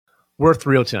We're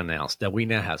thrilled to announce that we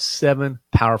now have 7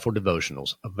 powerful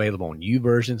devotionals available on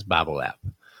YouVersion's Bible app.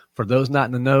 For those not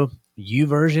in the know,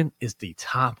 YouVersion is the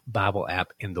top Bible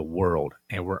app in the world,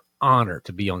 and we're honored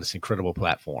to be on this incredible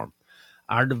platform.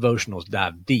 Our devotionals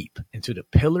dive deep into the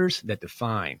pillars that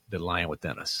define the lion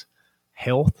within us: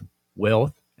 health,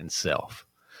 wealth, and self.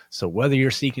 So whether you're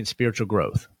seeking spiritual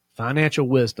growth, financial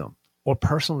wisdom, or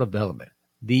personal development,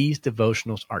 these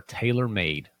devotionals are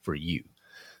tailor-made for you.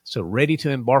 So ready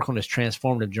to embark on this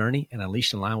transformative journey and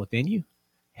unleash the lion within you?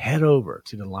 Head over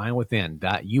to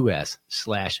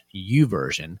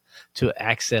thelionwithin.us/YouVersion to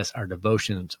access our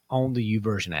devotions on the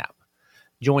YouVersion app.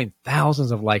 Join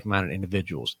thousands of like-minded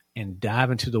individuals and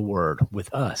dive into the Word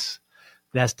with us.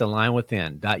 That's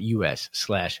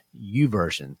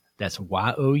thelionwithin.us/YouVersion. That's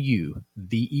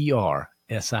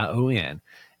YOUVERSION.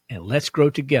 And let's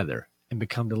grow together and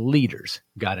become the leaders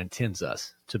God intends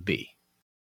us to be.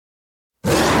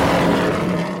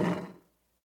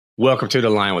 Welcome to The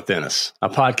Lion Within Us, a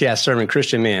podcast serving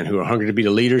Christian men who are hungry to be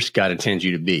the leaders God intends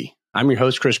you to be. I'm your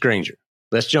host, Chris Granger.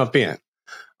 Let's jump in.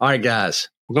 All right, guys,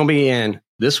 we're going to be in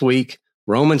this week,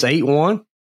 Romans 8:1.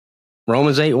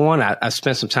 Romans 8:1. I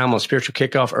spent some time on spiritual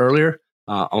kickoff earlier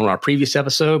on our previous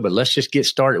episode, but let's just get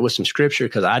started with some scripture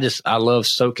because I love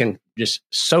soaking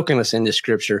us in this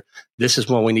scripture. This is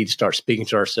when we need to start speaking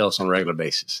to ourselves on a regular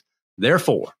basis.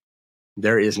 Therefore,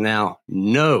 there is now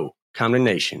no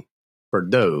condemnation for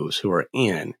those who are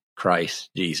in Christ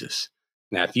Jesus.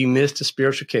 Now, if you missed a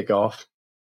spiritual kickoff,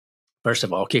 first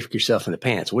of all, kick yourself in the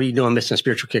pants. What are you doing missing a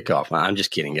spiritual kickoff? I'm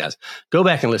just kidding, guys. Go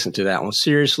back and listen to that one.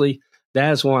 Seriously,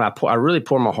 that is one I really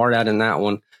pour my heart out in that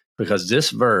one because this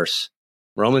verse,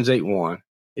 Romans 8:1,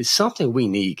 is something we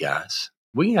need, guys.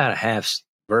 We got to have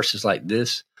verses like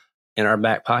this in our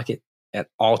back pocket at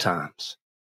all times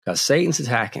because Satan's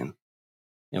attacking.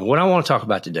 And what I want to talk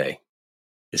about today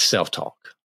is self-talk.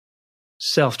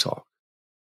 Self-talk.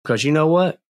 Because you know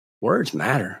what? Words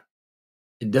matter.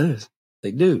 It does.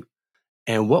 They do.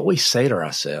 And what we say to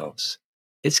ourselves,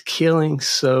 it's killing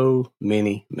so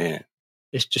many men.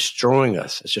 It's destroying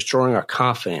us. It's destroying our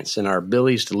confidence and our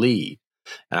abilities to lead.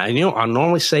 And I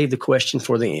normally save the question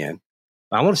for the end,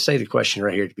 but I want to say the question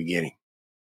right here at the beginning.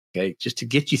 Okay, just to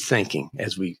get you thinking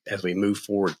as we move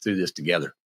forward through this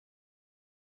together.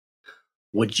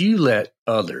 Would you let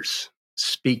others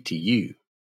speak to you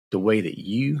the way that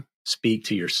you speak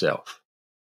to yourself?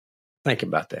 Think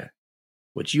about that.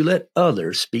 Would you let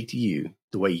others speak to you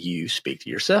the way you speak to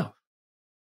yourself?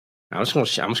 I'm just going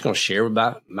to share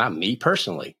about me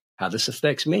personally, how this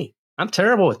affects me. I'm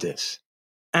terrible at this.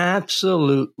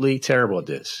 Absolutely terrible at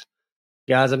this.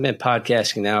 Guys, I've been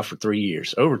podcasting now for 3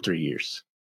 years, over 3 years.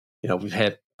 We've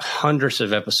had hundreds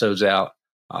of episodes out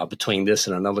between this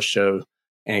and another show.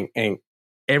 And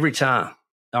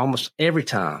almost every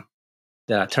time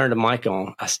that I turn the mic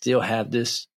on, I still have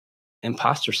this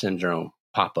imposter syndrome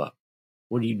pop up.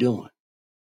 What are you doing?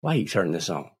 Why are you turning this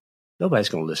on? Nobody's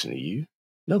going to listen to you.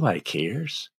 Nobody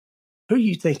cares. Who do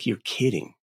you think you're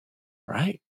kidding?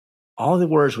 Right? All the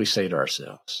words we say to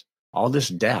ourselves, all this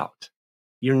doubt,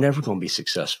 you're never going to be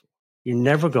successful. You're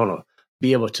never going to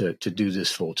be able to do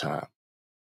this full time.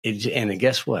 And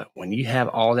guess what? When you have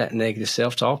all that negative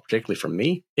self-talk, particularly from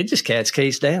me, it just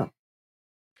cascades down.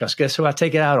 Because guess who I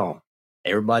take it out on?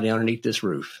 Everybody underneath this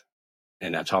roof.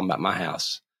 And I'm talking about my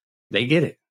house. They get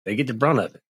it. They get the brunt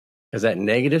of it. Because that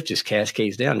negative just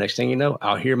cascades down. Next thing you know,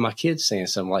 I'll hear my kids saying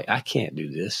something like, I can't do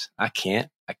this. I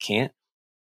can't.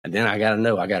 And then I got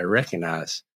to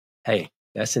recognize, hey,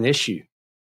 that's an issue.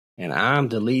 And I'm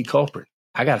the lead culprit.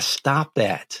 I got to stop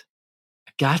that.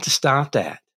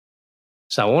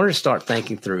 So I wanted to start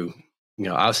thinking through,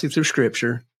 obviously through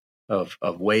scripture of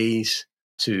ways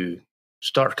to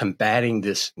start combating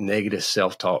this negative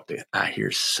self-talk that I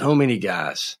hear so many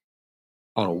guys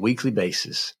on a weekly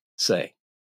basis say.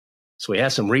 So we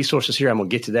have some resources here. I'm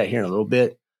going to get to that here in a little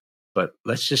bit. But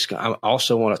I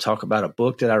also want to talk about a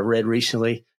book that I read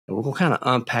recently. And we're going to kind of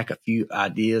unpack a few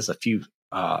ideas, a few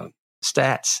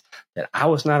stats that I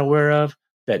was not aware of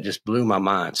that just blew my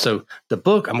mind. So the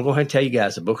book, I'm going to go ahead and tell you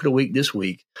guys, the book of the week this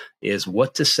week is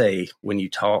What to Say When You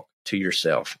Talk to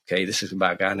Yourself. Okay, this is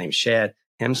by a guy named Shad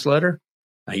Hemsletter.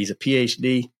 He's a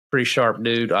PhD, pretty sharp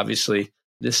dude. Obviously,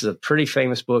 this is a pretty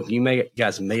famous book. You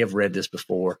guys may have read this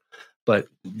before, but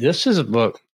this is a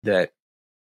book that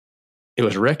it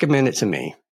was recommended to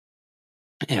me.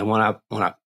 And when I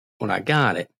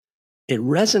got it, it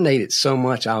resonated so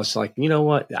much. I was like, you know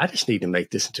what? I just need to make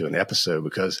this into an episode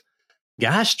because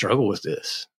guys struggle with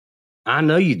this. I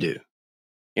know you do.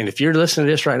 And if you're listening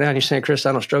to this right now and you're saying, Chris,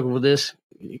 I don't struggle with this,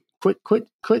 quit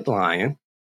lying.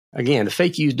 Again, the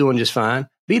fake you is doing just fine.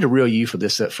 Be the real you for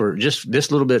just this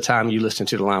little bit of time you listen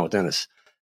to The Lion Within Us.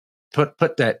 Put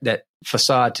that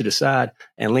facade to the side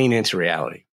and lean into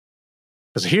reality.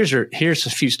 Because here's a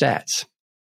few stats.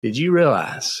 Did you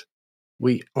realize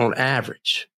we, on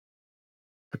average,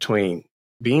 between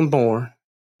being born,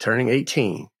 turning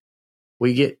 18,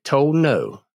 we get told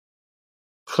no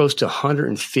close to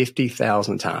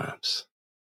 150,000 times.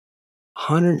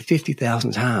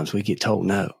 150,000 times we get told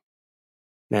no.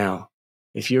 Now,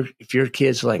 if your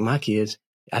kids are like my kids,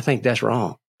 I think that's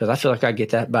wrong, because I feel like I get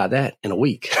that in a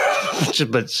week.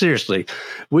 But seriously,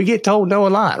 we get told no a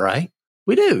lot, right?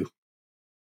 We do.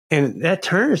 And that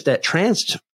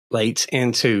translates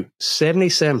into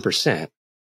 77%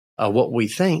 of what we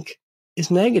think is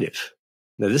negative.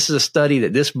 Now, this is a study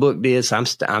that this book did. So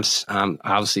I'm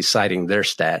obviously citing their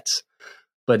stats,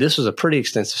 but this was a pretty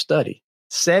extensive study.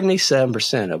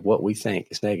 77% of what we think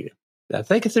is negative. Now,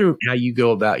 think through how you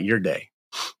go about your day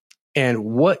and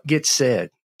what gets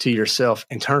said to yourself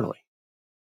internally.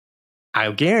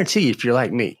 I guarantee you, if you're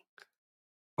like me,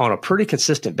 on a pretty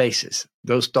consistent basis,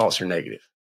 those thoughts are negative.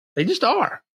 They just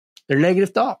are. They're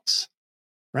negative thoughts,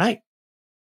 right?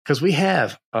 Because we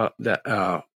have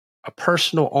a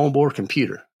personal onboard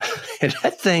computer, and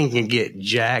that thing can get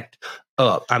jacked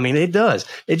up. I mean, it does.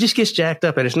 It just gets jacked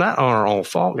up, and it's not on our own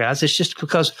fault, guys. It's just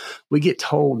because we get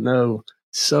told no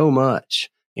so much,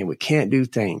 and we can't do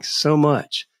things so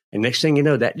much. And next thing you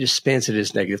know, that just spins it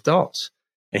as negative thoughts.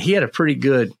 And he had a pretty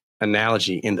good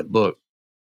analogy in the book.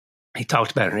 He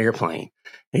talked about an airplane.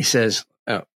 He says,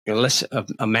 let's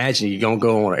imagine you're going to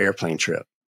go on an airplane trip,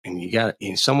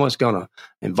 and someone's going to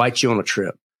invite you on a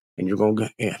trip, and you're going to go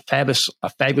a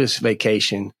fabulous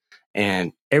vacation,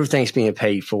 and everything's being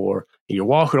paid for. And you're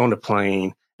walking on the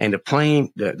plane, and the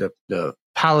plane, the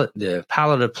pilot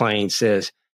of the plane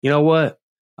says, you know what?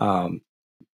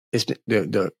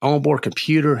 The onboard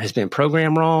computer has been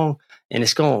programmed wrong, and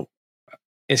it's going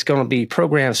to be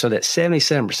programmed so that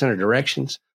 77% of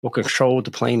directions will control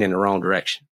the plane in the wrong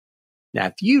direction. Now,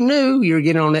 if you knew you were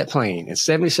getting on that plane and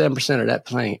 77% of that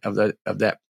plane of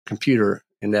that computer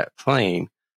in that plane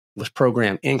was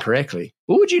programmed incorrectly,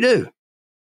 what would you do?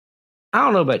 I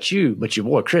don't know about you, but your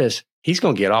boy Chris, he's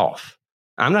going to get off.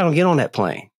 I'm not going to get on that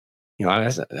plane. You know,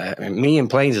 me and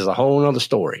planes is a whole other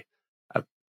story.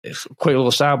 It's a quick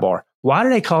little sidebar. Why do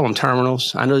they call them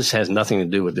terminals? I know this has nothing to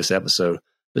do with this episode,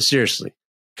 but seriously,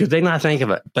 could they not think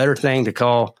of a better thing to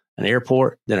call an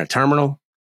airport than a terminal?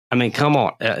 I mean, come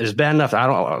on. It's bad enough. I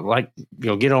don't like,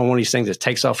 get on one of these things that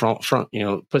takes off front,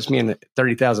 puts me in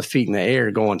 30,000 feet in the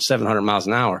air going 700 miles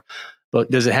an hour.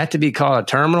 But does it have to be called a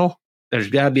terminal?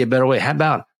 There's got to be a better way. How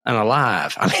about an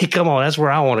alive? I mean, come on. That's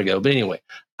where I want to go. But anyway,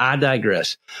 I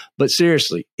digress. But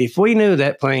seriously, if we knew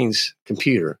that plane's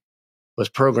computer was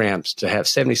programmed to have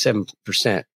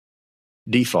 77%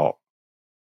 default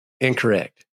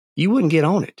incorrect, you wouldn't get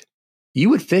on it. You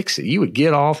would fix it. You would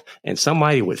get off and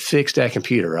somebody would fix that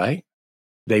computer, right?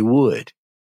 They would.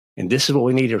 And this is what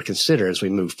we need to consider as we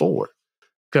move forward.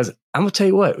 Because I'm going to tell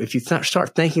you what, if you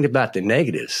start thinking about the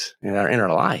negatives in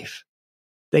our life,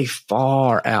 they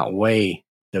far outweigh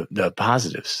the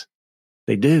positives.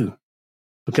 They do.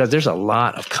 Because there's a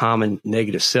lot of common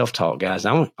negative self-talk, guys.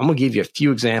 I'm going to give you a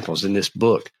few examples in this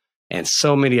book, and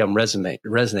so many of them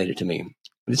resonated to me.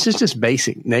 This is just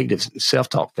basic negative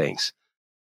self-talk things.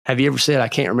 Have you ever said, I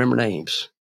can't remember names?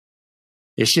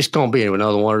 It's just going to be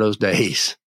another one of those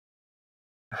days.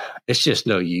 It's just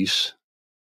no use.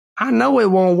 I know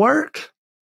it won't work.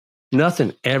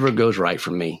 Nothing ever goes right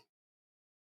for me.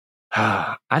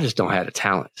 I just don't have the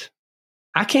talent.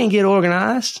 I can't get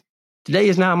organized. Today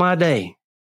is not my day.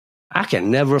 I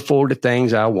can never afford the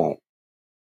things I want.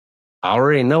 I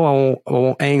already know I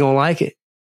ain't going to like it.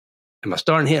 Am I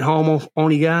starting to hit home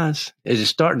on you guys? Is it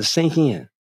starting to sink in?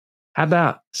 How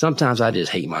about sometimes I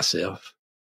just hate myself?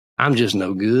 I'm just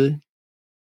no good.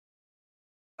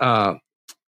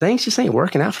 Things just ain't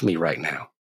working out for me right now.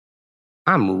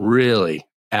 I'm really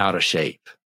out of shape.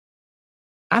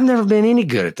 I've never been any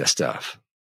good at this stuff.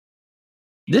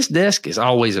 This desk is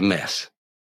always a mess.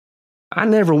 I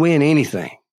never win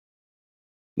anything.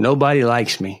 Nobody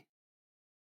likes me.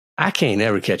 I can't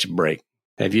ever catch a break.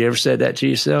 Have you ever said that to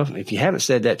yourself? If you haven't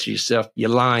said that to yourself, you're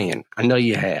lying. I know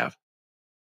you have.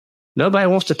 Nobody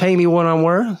wants to pay me what I'm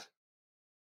worth.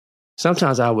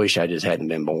 Sometimes I wish I just hadn't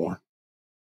been born.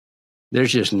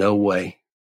 There's just no way.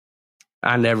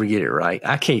 I never get it right.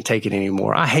 I can't take it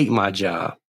anymore. I hate my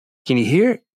job. Can you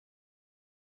hear it?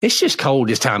 It's just cold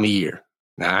this time of year.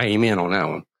 Now, I amen on that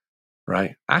one,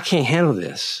 right? I can't handle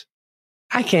this.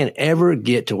 I can't ever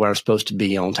get to where I'm supposed to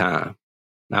be on time.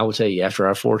 And I will tell you, after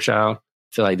our fourth child,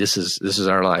 I feel like this is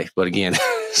our life. But again,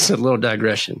 it's a little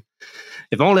digression.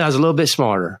 If only I was a little bit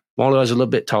smarter, if only I was a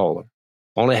little bit taller,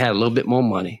 if only I had a little bit more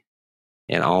money,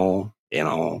 and on and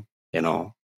on and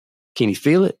on. Can you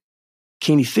feel it?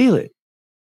 Can you feel it?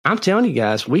 I'm telling you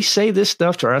guys, we say this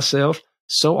stuff to ourselves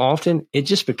so often, it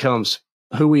just becomes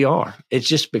who we are. It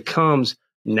just becomes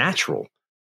natural.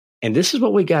 And this is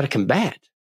what we got to combat.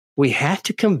 We have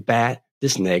to combat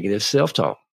this negative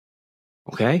self-talk.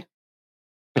 Okay?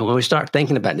 And when we start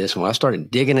thinking about this, when I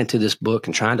started digging into this book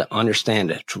and trying to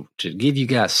understand it, to give you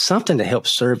guys something to help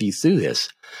serve you through this,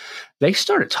 they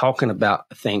started talking about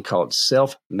a thing called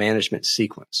self-management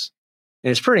sequence.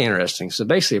 And it's pretty interesting. So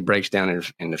basically it breaks down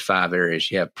into 5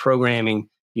 areas. You have programming,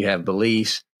 you have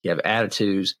beliefs, you have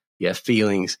attitudes, you have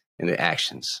feelings, and the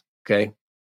actions. Okay?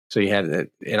 So you have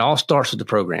it all starts with the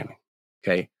programming.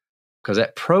 Okay? Because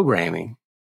that programming,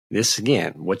 this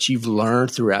again, what you've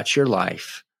learned throughout your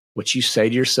life, what you say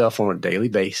to yourself on a daily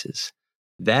basis,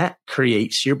 that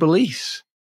creates your beliefs.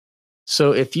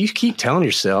 So if you keep telling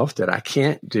yourself that I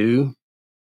can't do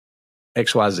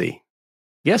XYZ,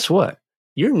 guess what?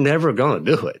 You're never going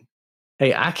to do it.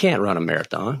 Hey, I can't run a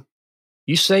marathon.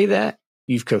 You say that,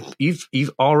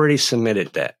 you've already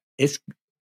submitted that.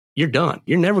 You're done.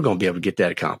 You're never going to be able to get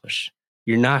that accomplished.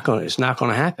 It's not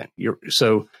going to happen.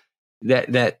 So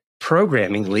that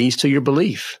programming leads to your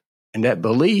belief. And that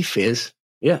belief is,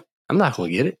 yeah, I'm not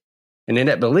going to get it. And then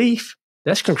that belief,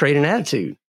 that's going to create an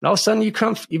attitude. And all of a sudden you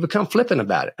become flippant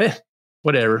about it.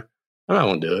 Whatever. I'm not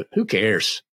going to do it. Who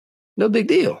cares? No big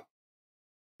deal.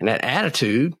 And that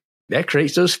attitude, that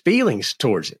creates those feelings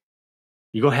towards it.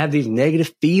 You're going to have these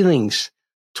negative feelings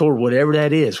toward whatever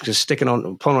that is. Just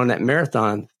pulling on that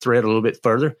marathon thread a little bit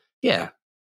further. Yeah.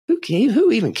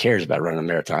 Who even cares about running a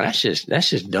marathon? That's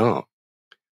just dumb.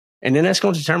 And then that's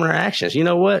going to determine our actions. You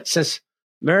know what? Since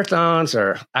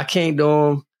marathons I can't do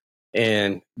them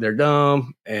and they're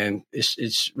dumb and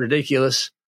it's ridiculous,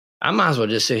 I might as well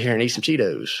just sit here and eat some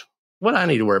Cheetos. What do I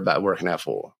need to worry about working out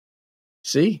for?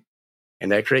 See?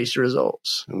 And that creates the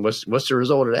results. And what's the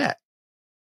result of that?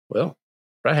 Well,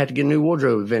 I had to get a new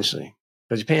wardrobe eventually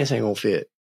because your pants ain't going to fit.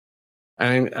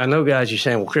 I know, guys, you're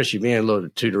saying, well, Chris, you're being a little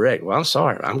too direct. Well, I'm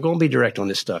sorry. I'm going to be direct on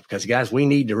this stuff because, guys, we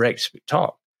need direct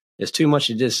talk. There's too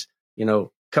much of this,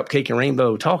 cupcake and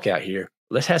rainbow talk out here.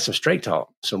 Let's have some straight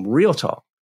talk, some real talk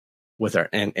with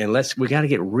we got to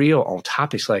get real on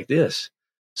topics like this.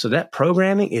 So that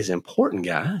programming is important,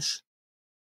 guys.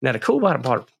 Now, the cool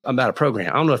about a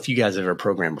program, I don't know if you guys have ever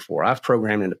programmed before. I've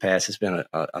programmed in the past. It's been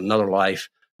another life.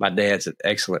 My dad's an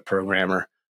excellent programmer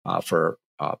for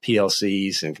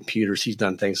PLCs and computers. He's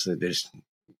done things that is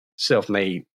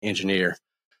self-made engineer.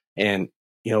 And,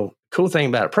 cool thing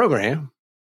about a program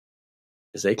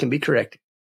is they can be corrected.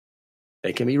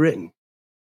 They can be written,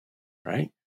 right?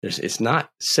 It's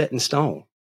not set in stone.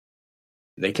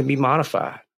 They can be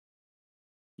modified.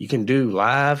 You can do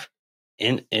live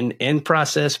in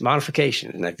process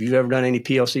modification. And if you've ever done any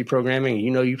PLC programming,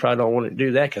 you probably don't want to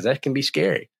do that because that can be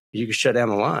scary. You can shut down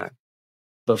the line.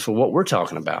 But for what we're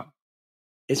talking about,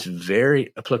 it's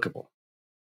very applicable.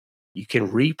 You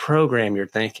can reprogram your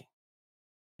thinking.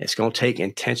 It's going to take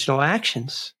intentional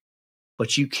actions,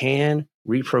 but you can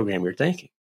reprogram your thinking.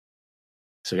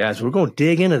 So guys, we're going to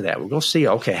dig into that. We're going to see,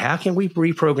 okay, how can we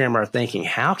reprogram our thinking?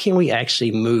 How can we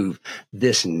actually move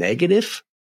this negative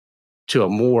to a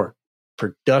more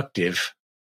productive,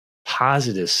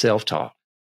 positive self-talk?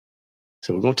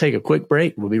 So we're going to take a quick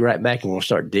break. We'll be right back and we'll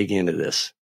start digging into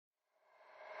this.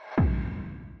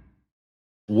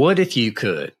 What if you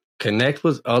could connect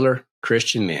with other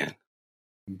Christian men,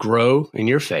 grow in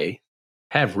your faith,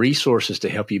 have resources to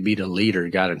help you be the leader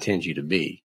God intends you to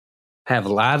be, have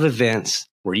live events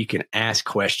where you can ask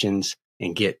questions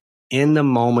and get in the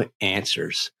moment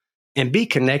answers, and be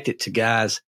connected to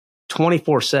guys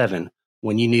 24/7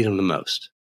 when you need them the most?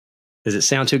 Does it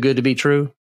sound too good to be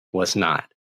true? Well, it's not.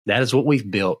 That is what we've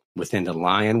built within the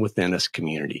Lion Within Us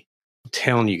community. I'm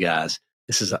telling you guys,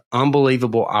 this is an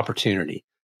unbelievable opportunity.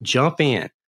 Jump in.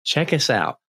 Check us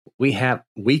out. We have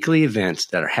weekly events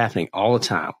that are happening all the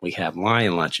time. We have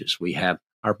Lion Lunches. We have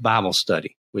our Bible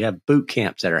study. We have boot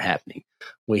camps that are happening.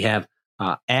 We have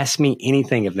Ask Me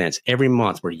Anything events every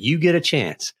month where you get a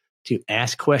chance to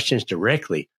ask questions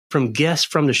directly from guests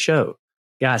from the show.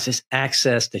 Guys, it's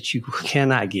access that you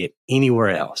cannot get anywhere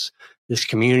else. This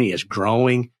community is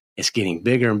growing. It's getting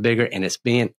bigger and bigger, and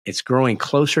it's growing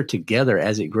closer together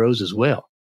as it grows as well.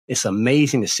 It's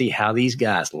amazing to see how these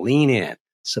guys lean in,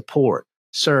 support,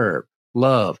 serve,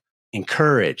 love,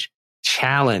 encourage,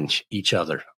 challenge each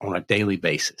other on a daily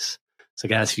basis. So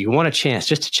guys, if you want a chance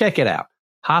just to check it out,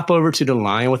 hop over to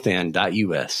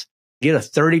thelionwithin.us. Get a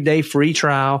 30-day free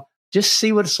trial. Just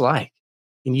see what it's like.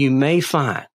 And you may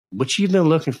find what you've been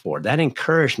looking for, that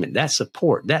encouragement, that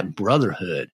support, that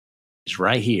brotherhood is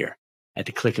right here at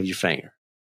the click of your finger.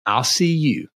 I'll see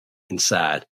you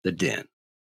inside the den.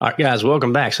 All right, guys,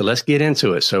 welcome back. So let's get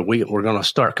into it. So we're going to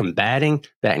start combating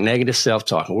that negative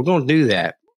self-talk. And we're going to do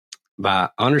that by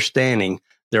understanding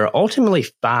there are ultimately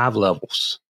 5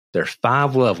 levels. There are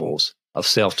 5 levels of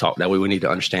self-talk that we would need to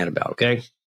understand about, okay?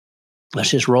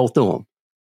 Let's just roll through them.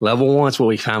 Level 1 is what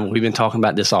we've been talking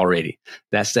about this already.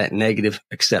 That's that negative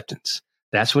acceptance.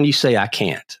 That's when you say, I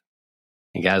can't.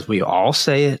 And guys, we all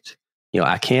say it.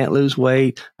 I can't lose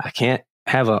weight. I can't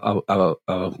have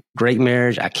a great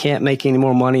marriage. I can't make any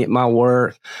more money at my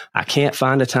work. I can't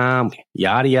find the time,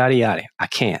 yada, yada, yada. I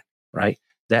can't, right?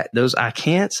 Those I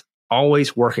can'ts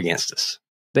always work against us.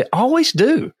 They always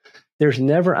do. There's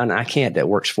never an I can't that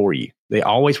works for you. They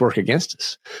always work against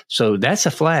us. So that's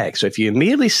a flag. So if you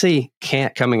immediately see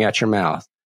can't coming out your mouth,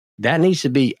 that needs to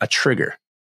be a trigger.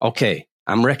 Okay,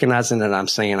 I'm recognizing that I'm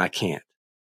saying I can't.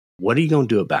 What are you going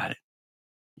to do about it?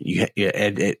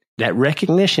 That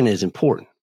recognition is important.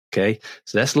 Okay,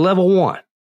 so that's level 1.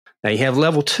 Now you have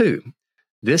level 2.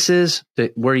 This is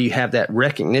where you have that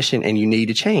recognition and you need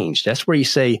to change. That's where you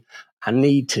say, I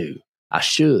need to, I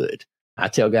should. I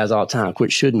tell guys all the time,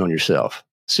 quit shoulding on yourself.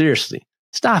 Seriously,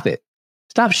 stop it.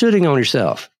 Stop shoulding on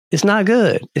yourself. It's not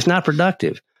good. It's not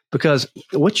productive, because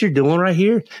what you're doing right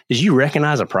here is you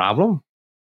recognize a problem,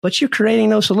 but you're creating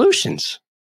no solutions.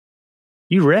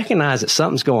 You recognize that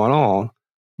something's going on,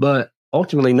 but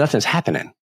ultimately nothing's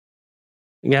happening.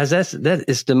 And guys, that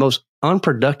is the most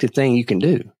unproductive thing you can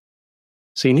do.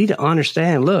 So you need to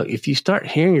understand, look, if you start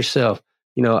hearing yourself,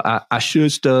 I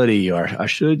should study, or I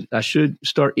should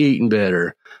start eating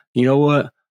better. You know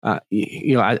what? I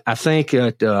think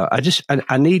that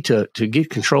I need to get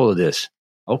control of this.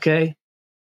 Okay,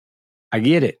 I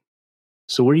get it.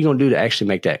 So what are you going to do to actually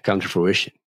make that come to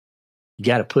fruition? You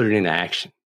got to put it into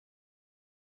action.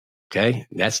 Okay,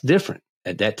 that's different.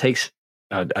 That takes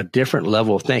a different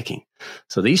level of thinking.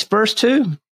 So these first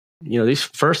 2, these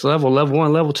first level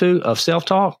 1, level 2 of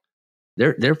self-talk,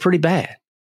 they're pretty bad.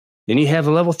 Then you have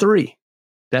a level 3.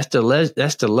 That's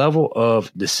the level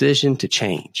of decision to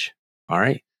change. All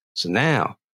right. So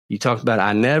now you talk about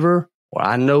I never or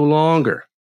I no longer.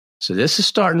 So this is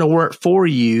starting to work for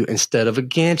you instead of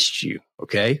against you.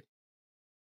 Okay.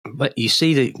 But you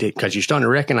see because you're starting to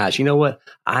recognize, you know what?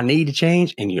 I need to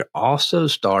change. And you're also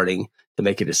starting to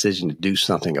make a decision to do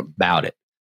something about it.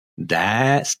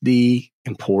 That's the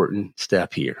important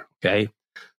step here. Okay.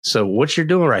 So what you're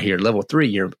doing right here, level 3,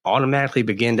 you're automatically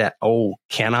begin that old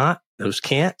cannot, those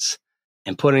can'ts,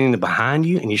 and putting it behind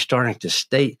you. And you're starting to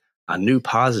state a new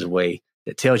positive way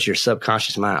that tells your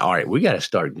subconscious mind, all right, we got to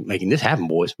start making this happen,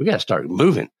 boys. We got to start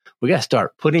moving. We got to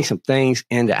start putting some things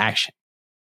into action.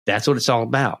 That's what it's all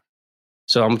about.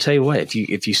 So I'm going to tell you what,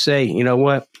 if you say, you know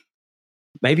what,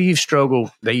 maybe you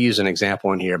struggle, they use an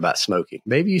example in here about smoking.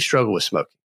 Maybe you struggle with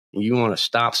smoking and you want to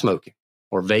stop smoking,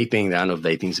 or vaping. I know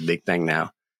vaping's a big thing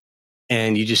now.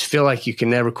 And you just feel like you can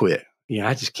never quit.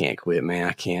 I just can't quit, man.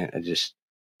 I can't. I just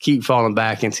keep falling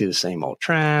back into the same old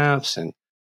traps. And,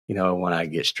 when I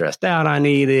get stressed out, I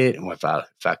need it. And if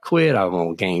I quit, I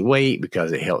won't gain weight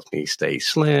because it helps me stay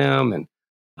slim. And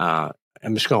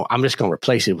I'm just going to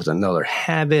replace it with another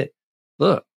habit.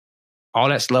 Look, all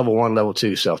that's level 1, level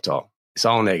 2 self-talk. It's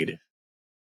all negative.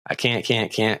 I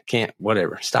can't,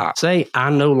 whatever. Stop. Say, I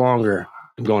no longer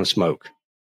am going to smoke,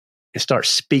 and start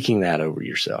speaking that over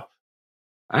yourself.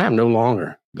 I am no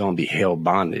longer going to be held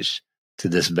bondage to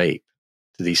this vape,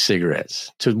 to these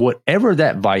cigarettes, to whatever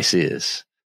that vice is.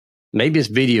 Maybe it's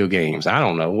video games. I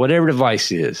don't know. Whatever the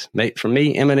vice is. For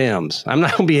me, M&Ms. I'm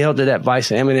not going to be held to that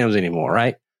vice of M&Ms anymore,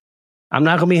 right? I'm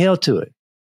not going to be held to it.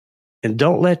 And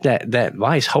don't let that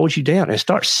vice hold you down, and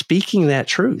start speaking that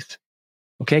truth.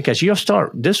 Okay? Because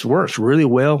this works really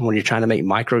well when you're trying to make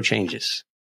micro changes,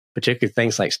 particularly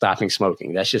things like stopping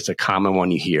smoking. That's just a common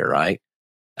one you hear, right?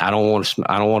 I don't want to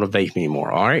vape anymore.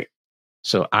 All right.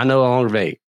 So I no longer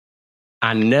vape.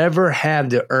 I never have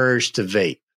the urge to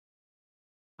vape.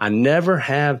 I never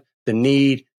have the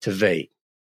need to vape.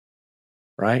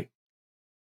 Right.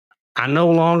 I no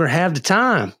longer have the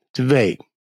time to vape.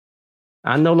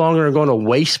 I no longer am going to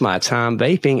waste my time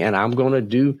vaping, and I'm going to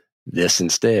do this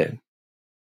instead.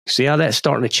 See how that's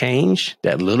starting to change?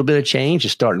 That little bit of change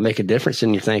is starting to make a difference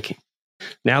in your thinking.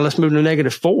 Now let's move to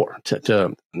negative 4,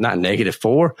 to not negative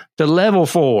 4, to level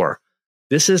 4.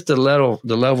 This is the level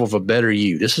of a better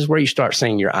you. This is where you start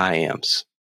saying your I ams.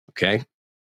 Okay.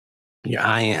 Your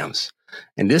I ams.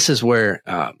 And this is where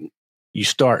you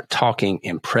start talking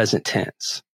in present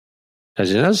tense.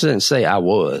 Because it doesn't say I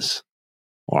was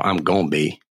or I'm going to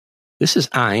be. This is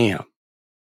I am.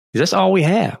 That's all we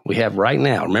have. We have right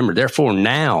now. Remember, therefore,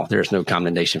 now there's no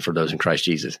condemnation for those in Christ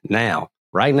Jesus. Now,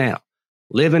 right now,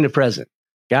 live in the present.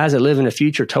 Guys that live in the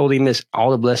future totally miss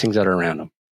all the blessings that are around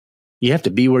them. You have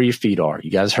to be where your feet are.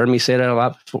 You guys heard me say that a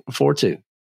lot before too.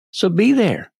 So be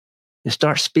there and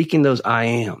start speaking those I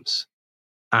ams.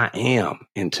 I am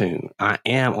in tune. I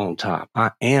am on top.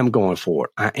 I am going forward.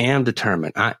 I am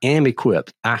determined. I am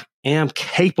equipped. I am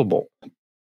capable.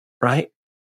 Right?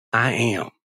 I am.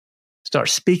 Start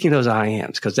speaking those I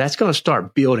ams, because that's going to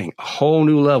start building a whole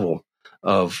new level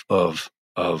of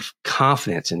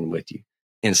confidence with you,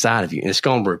 inside of you. And it's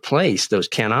going to replace those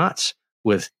cannots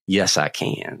with yes, I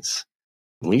cans.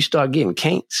 When you start getting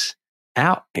can'ts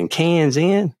out and cans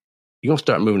in, you're going to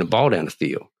start moving the ball down the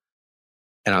field.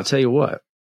 And I'll tell you what,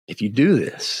 if you do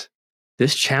this,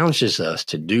 this challenges us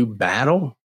to do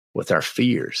battle with our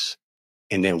fears.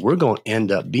 And then we're going to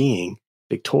end up being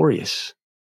victorious.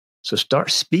 So start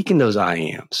speaking those I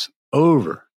ams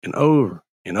over and over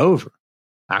and over.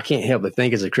 I can't help but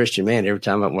think as a Christian man, every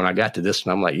time when I got to this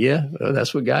one, I'm like, yeah, well,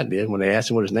 that's what God did. When they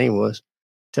asked him what his name was,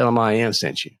 tell him I am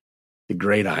sent you, the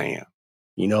great I am.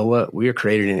 You know what? We are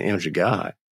created in the image of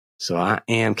God. So I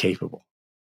am capable.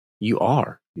 You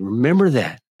are. Remember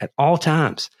that at all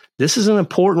times. This is an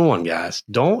important one, guys.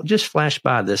 Don't just flash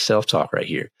by this self-talk right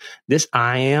here. This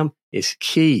I am is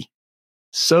key.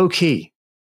 So key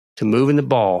to moving the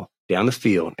ball down the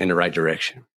field in the right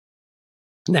direction.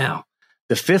 Now,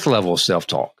 the fifth level of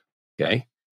self-talk, okay?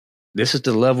 This is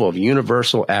the level of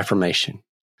universal affirmation.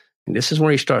 And this is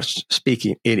where you start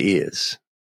speaking, it is.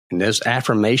 And those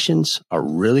affirmations are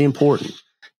really important.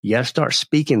 You got to start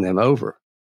speaking them over,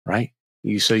 right?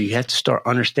 So you have to start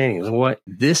understanding what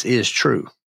this is true.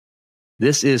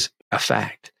 This is a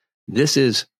fact. This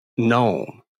is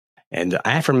known. And the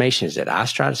affirmations that I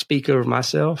try to speak over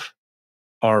myself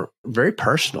are very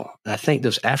personal. And I think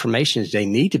those affirmations, they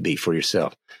need to be for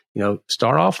yourself. You know,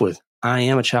 start off with, I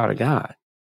am a child of God.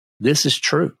 This is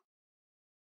true.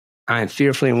 I am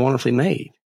fearfully and wonderfully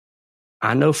made.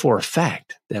 I know for a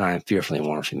fact that I am fearfully and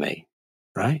wonderfully made,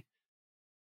 right?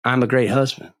 I'm a great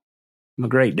husband. I'm a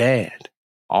great dad.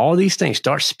 All these things,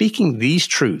 start speaking these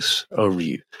truths over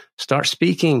you. Start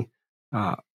speaking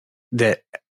that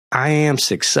I am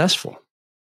successful.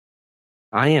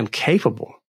 I am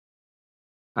capable.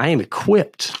 I am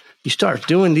equipped. You start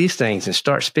doing these things and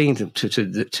start speaking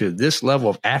to this level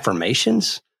of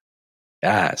affirmations,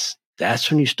 guys, that's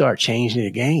when you start changing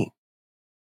the game.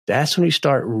 That's when you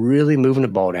start really moving the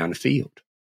ball down the field.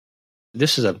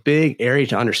 This is a big area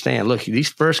to understand. Look, these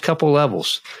first couple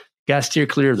levels, you got to steer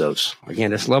clear of those.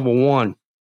 Again, that's level one,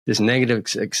 this negative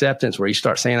acceptance where you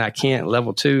start saying, I can't.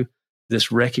 Level two,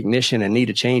 this recognition and need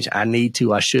to change. I need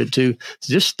to, I should to.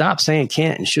 So just stop saying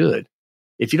can't and should.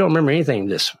 If you don't remember anything in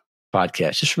this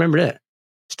podcast, just remember that.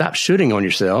 Stop shooting on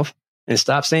yourself and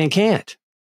stop saying can't.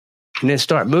 And then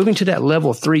start moving to that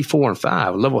level 3, 4, and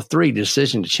 5. Level 3,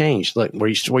 decision to change. Look, where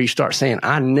you start saying,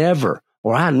 I never,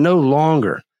 or I no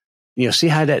longer. You know, see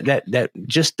how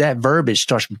that verbiage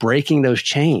starts breaking those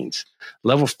chains.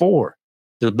 Level 4,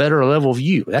 the better level of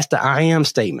you. That's the I am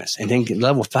statements. And then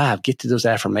level 5, get to those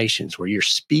affirmations where you're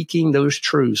speaking those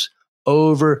truths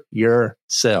over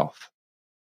yourself.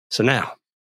 So now,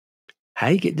 how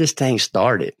you get this thing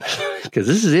started? Because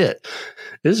this is it.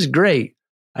 This is great.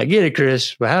 I get it,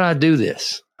 Chris, but how do I do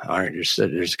this? All right,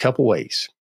 there's a couple ways.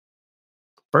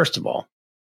 First of all,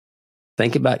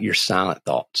 think about your silent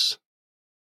thoughts.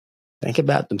 Think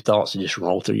about the thoughts that just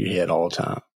roll through your head all the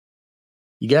time.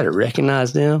 You got to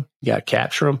recognize them, you got to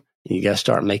capture them, and you got to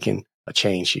start making a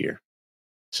change here.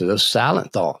 So those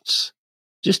silent thoughts,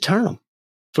 just turn them,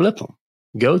 flip them,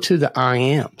 go to the I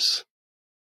ams.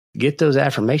 Get those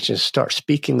affirmations, start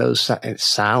speaking those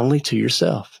silently to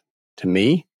yourself. To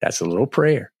me, that's a little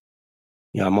prayer.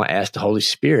 You know, I'm going to ask the Holy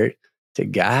Spirit to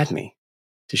guide me,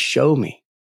 to show me,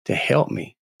 to help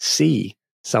me see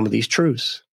some of these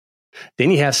truths.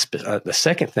 Then you have the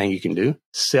second thing you can do,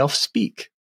 self-speak.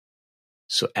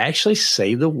 So actually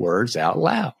say the words out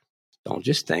loud. Don't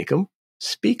just think them,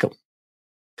 speak them.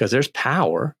 Because there's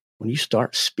power when you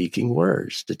start speaking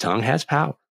words. The tongue has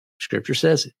power. Scripture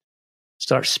says it.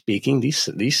 Start speaking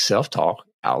these self-talk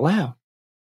out loud.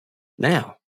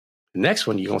 Now, the next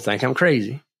one, you're going to think I'm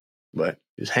crazy, but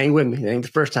just hang with me. It ain't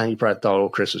the first time you probably thought, oh,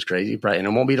 Chris was crazy. And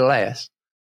it won't be the last.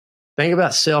 Think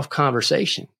about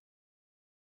self-conversation.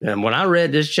 And when I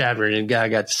read this chapter and the guy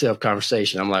got the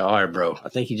self-conversation, I'm like, all right, bro, I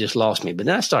think you just lost me. But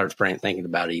then I started thinking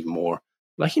about it even more.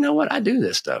 Like, you know what? I do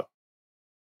this, though.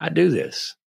 I do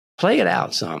this. Play it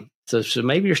out some. So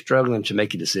maybe you're struggling to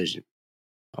make a decision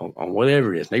on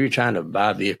whatever it is. Maybe you're trying to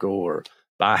buy a vehicle or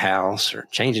buy a house or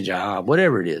change a job,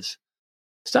 whatever it is.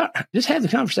 Just have the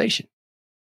conversation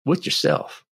with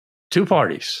yourself. Two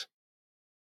parties.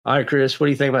 All right, Chris, what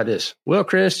do you think about this? Well,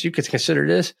 Chris, you could consider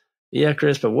this. Yeah,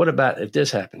 Chris, but what about if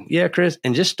this happened? Yeah, Chris,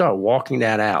 and just start walking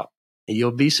that out. And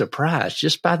you'll be surprised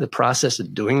just by the process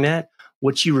of doing that,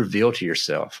 what you reveal to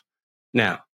yourself.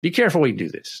 Now, be careful when you do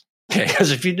this. Okay,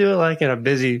 because if you do it like in a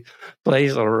busy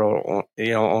place or on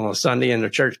a Sunday in the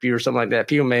church pew or something like that,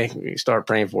 people may start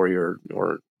praying for you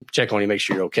or check on you, make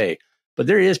sure you're okay. But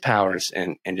there is power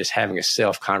in just having a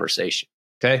self-conversation,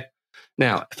 okay?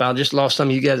 Now, if I just lost some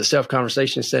of you guys at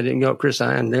self-conversation and said, Chris,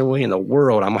 I am no way in the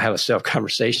world I'm going to have a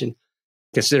self-conversation,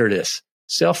 consider this.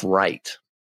 Self-write.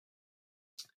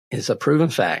 It's a proven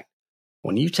fact.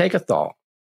 When you take a thought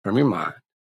from your mind,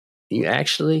 you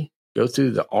actually go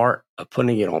through the art of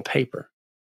putting it on paper.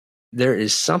 There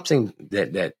is something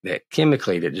that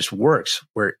chemically that just works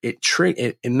where it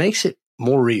makes it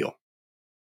more real.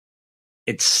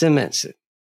 It cements it.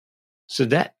 So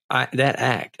that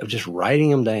act of just writing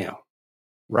them down,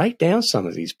 write down some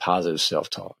of these positive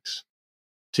self-talks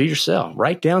to yourself.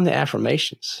 Write down the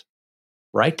affirmations.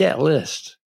 Write that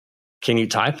list. Can you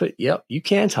type it? Yep, you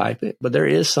can type it. But there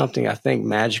is something I think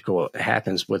magical that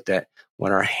happens with that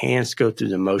when our hands go through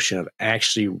the motion of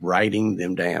actually writing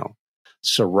them down.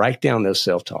 So write down those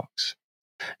self-talks.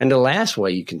 And the last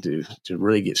way you can do to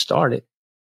really get started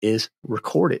is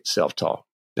recorded self-talk.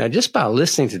 Now, just by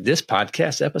listening to this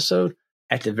podcast episode,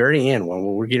 at the very end, when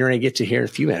we're getting ready to get to here in a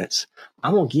few minutes,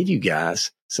 I'm going to give you guys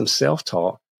some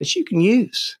self-talk that you can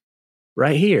use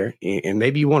right here. And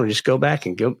maybe you want to just go back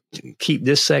and keep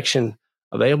this section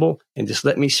available and just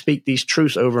let me speak these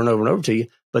truths over and over and over to you.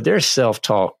 But there's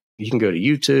self-talk. You can go to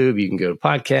YouTube. You can go to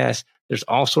podcasts. There's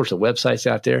all sorts of websites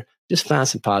out there. Just find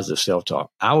some positive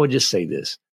self-talk. I would just say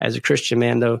this. As a Christian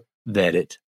man, though, vet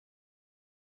it.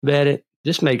 Vet it.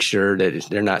 Just make sure that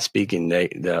they're not speaking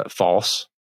the false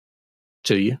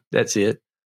to you. That's it.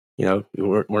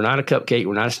 We're not a cupcake.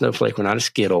 We're not a snowflake. We're not a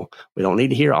Skittle. We don't need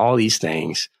to hear all these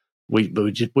things. We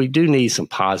do need some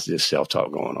positive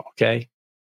self-talk going on, okay?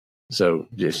 So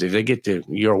if they get to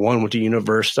you're one with the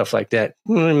universe, stuff like that,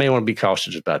 we may want to be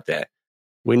cautious about that.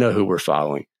 We know who we're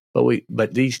following.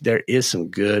 But there is some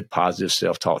good, positive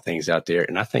self-talk things out there.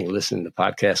 And I think listening to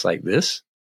podcasts like this,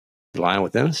 Lying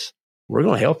Within Us, we're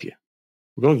going to help you.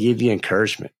 We're going to give you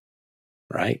encouragement,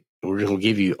 right? And we're going to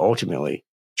give you ultimately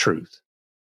truth.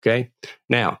 Okay.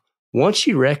 Now, once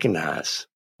you recognize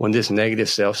when this negative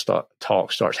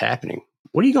self-talk starts happening,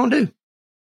 what are you going to do?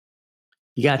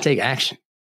 You got to take action,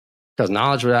 because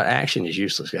knowledge without action is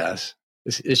useless, guys.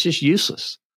 It's just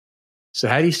useless. So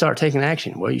how do you start taking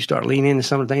action? Well, you start leaning into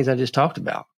some of the things I just talked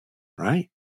about, right?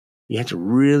 You have to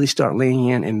really start leaning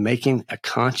in and making a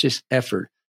conscious effort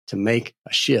to make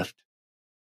a shift.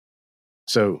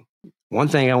 So one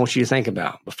thing I want you to think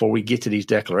about before we get to these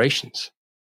declarations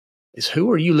is,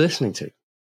 who are you listening to?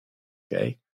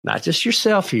 Okay. Not just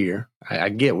yourself here. I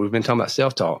get we've been talking about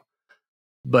self-talk,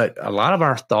 but a lot of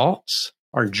our thoughts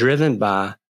are driven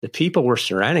by the people we're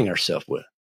surrounding ourselves with.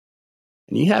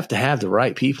 And you have to have the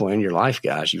right people in your life,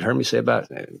 guys. You've heard me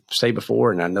say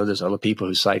before, and I know there's other people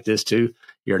who cite this too.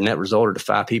 You're a net result of the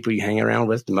 5 people you hang around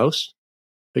with the most.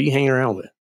 Who you hang around with?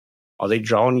 Are they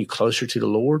drawing you closer to the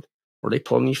Lord, or are they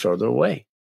pulling you further away?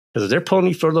 Because if they're pulling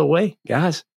you further away,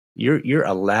 guys, you're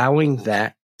allowing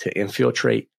that to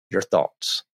infiltrate your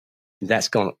thoughts.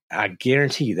 I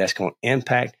guarantee you, that's going to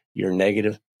impact your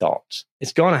negative thoughts.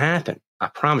 It's going to happen. I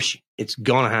promise you, it's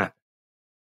going to happen.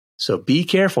 So be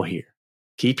careful here.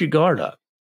 Keep your guard up.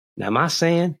 Now, am I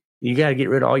saying you got to get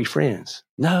rid of all your friends?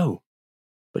 No,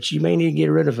 but you may need to get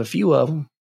rid of a few of them.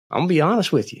 I'm going to be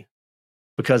honest with you,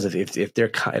 because if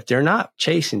they're not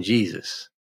chasing Jesus,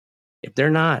 if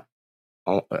they're not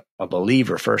a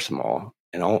believer, first of all,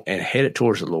 and headed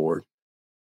towards the Lord,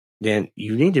 then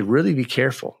you need to really be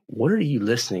careful. What are you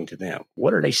listening to them?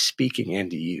 What are they speaking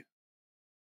into you?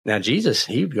 Now, Jesus,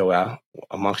 he would go out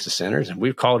amongst the sinners, and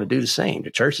we're called to do the same.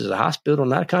 The church is a hospital,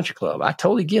 not a country club. I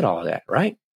totally get all that,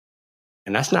 right?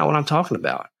 And that's not what I'm talking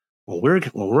about. When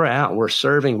we're out, we're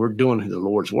serving, we're doing the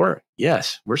Lord's work.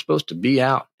 Yes, we're supposed to be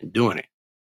out and doing it.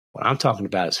 What I'm talking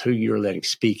about is who you're letting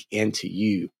speak into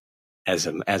you as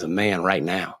a man right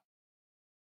now.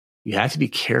 You have to be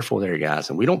careful there, guys.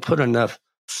 And we don't put enough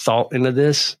thought into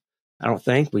this. I don't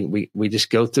think we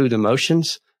just go through the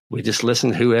motions. We just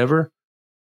listen to whoever.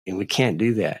 And we can't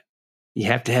do that. You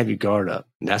have to have your guard up.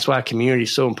 And that's why community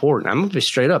is so important. I'm going to be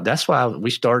straight up. That's why we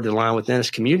started the Lying Within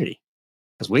Us community,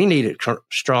 because we needed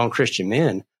strong Christian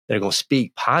men that are going to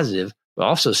speak positive, but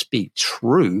also speak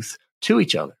truth to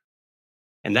each other.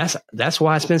 And that's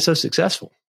why it's been so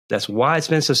successful. That's why it's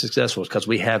been so successful, because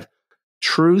we have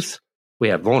truth, we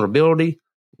have vulnerability,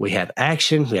 we have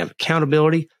action, we have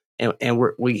accountability, and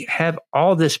we have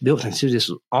all this built into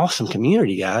this awesome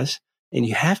community, guys. And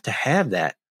you have to have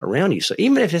that around you. So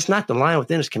even if it's not the Lion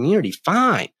Within Us community,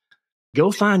 fine.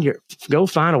 Go find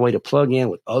a way to plug in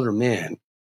with other men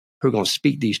who are going to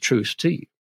speak these truths to you.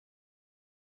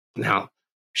 Now,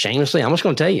 shamelessly, I'm just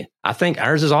going to tell you, I think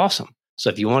ours is awesome. So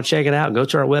if you want to check it out, go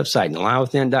to our website,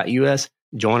 thelionwithin.us,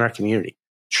 join our community.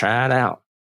 Try it out.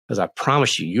 Because I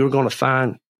promise you, you're going to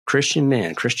find Christian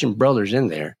men, Christian brothers in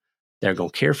there that are going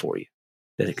to care for you,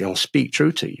 that are going to speak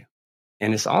truth to you.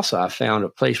 And it's also, I found a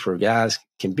place where guys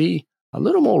can be a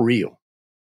little more real.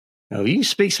 Now, you can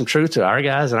speak some truth to our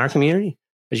guys in our community,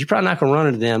 but you're probably not going to run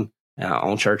into them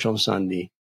on church on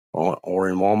Sunday or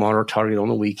in Walmart or Target on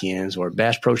the weekends or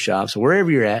Bass Pro Shops or wherever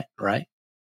you're at, right?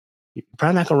 You're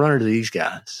probably not going to run into these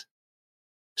guys.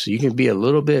 So you can be a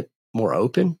little bit more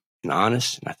open and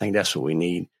honest. And I think that's what we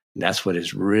need. And that's what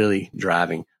is really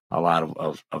driving a lot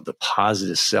of the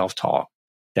positive self-talk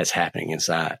that's happening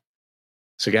inside.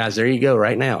 So guys, there you go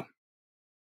right now.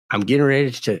 I'm getting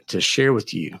ready to share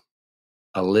with you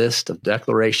a list of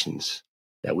declarations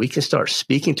that we can start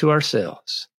speaking to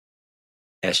ourselves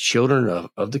as children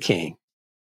of the King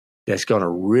that's going to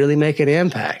really make an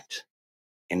impact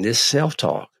in this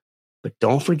self-talk. But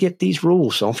don't forget these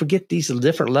rules. Don't forget these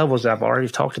different levels I've already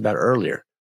talked about earlier.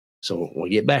 So when we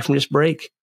get back from this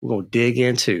break, we're going to dig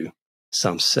into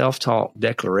some self-talk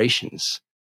declarations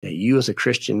that you as a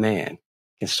Christian man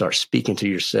can start speaking to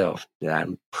yourself that I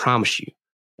promise you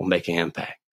will make an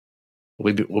impact.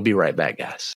 We'll be right back,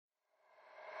 guys.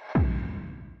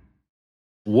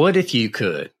 What if you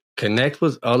could connect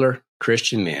with other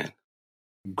Christian men,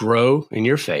 grow in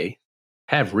your faith,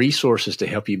 have resources to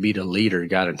help you be the leader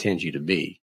God intends you to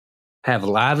be, have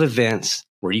live events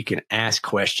where you can ask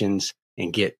questions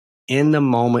and get in the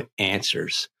moment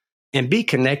answers, and be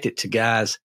connected to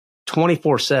guys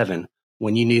 24/7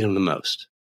 when you need them the most?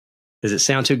 Does it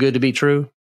sound too good to be true?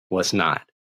 Well, it's not.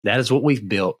 That is what we've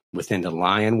built within the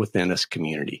Lion Within Us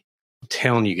community. I'm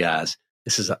telling you guys,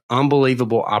 this is an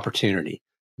unbelievable opportunity.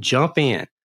 Jump in,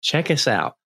 check us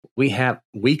out. We have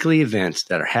weekly events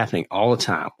that are happening all the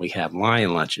time. We have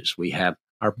Lion Lunches. We have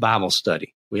our Bible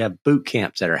study. We have boot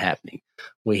camps that are happening.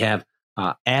 We have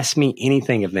Ask Me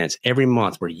Anything events every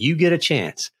month where you get a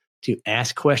chance to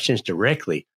ask questions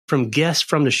directly from guests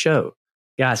from the show.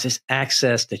 Guys, it's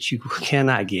access that you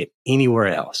cannot get anywhere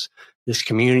else. This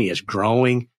community is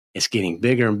growing. It's getting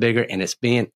bigger and bigger, and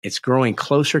it's growing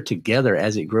closer together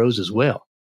as it grows as well.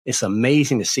 It's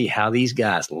amazing to see how these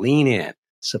guys lean in,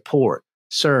 support,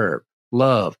 serve,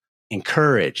 love,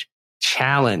 encourage,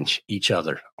 challenge each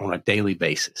other on a daily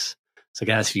basis. So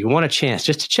guys, if you want a chance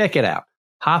just to check it out,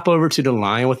 hop over to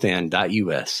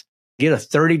thelionwithin.us. Get a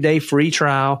 30-day free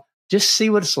trial. Just see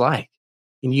what it's like.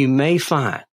 And you may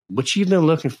find what you've been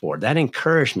looking for, that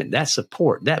encouragement, that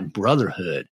support, that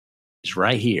brotherhood is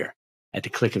right here at the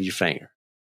click of your finger.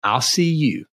 I'll see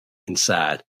you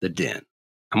inside the den.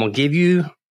 I'm going to give you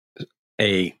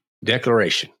a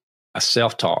declaration, a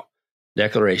self-talk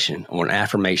declaration or an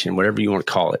affirmation, whatever you want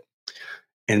to call it.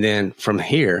 And then from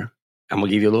here, I'm going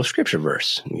to give you a little scripture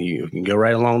verse. You can go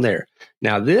right along there.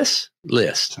 Now, this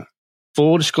list,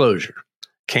 full disclosure,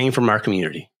 came from our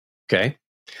community. Okay.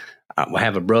 We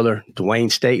have a brother,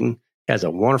 Dwayne Staten, has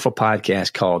a wonderful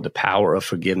podcast called The Power of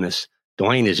Forgiveness.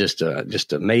 Dwayne is just an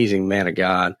amazing man of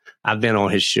God. I've been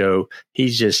on his show.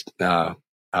 He's just a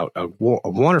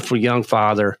wonderful young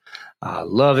father.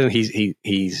 Love him.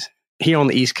 He's here on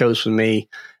the East Coast with me.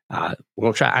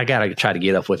 We'll try. I gotta try to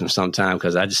get up with him sometime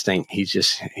because I just think he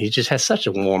just has such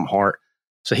a warm heart.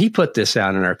 So he put this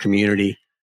out in our community,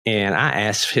 and I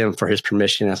asked him for his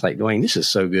permission. I was like, Dwayne, this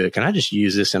is so good. Can I just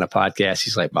use this in a podcast?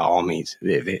 He's like, by all means,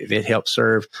 if it helps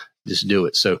serve, just do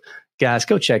it. So guys,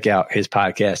 go check out his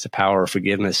podcast, The Power of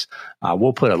Forgiveness.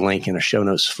 We'll put a link in the show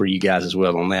notes for you guys as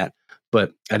well on that.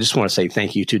 But I just want to say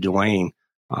thank you to Dwayne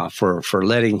for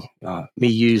letting me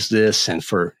use this and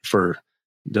for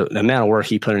the amount of work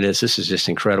he put into this. This is just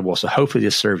incredible. So hopefully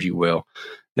this serves you well.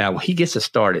 Now, he gets us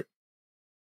started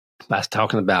by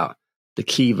talking about the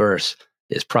key verse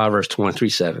is Proverbs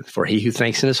 23:7. For he who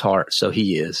thinks in his heart, so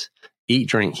he is. Eat,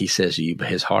 drink, he says to you, but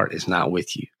his heart is not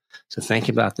with you. So think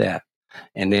about that.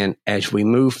 And then as we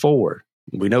move forward,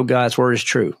 we know God's word is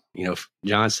true. You know,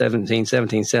 John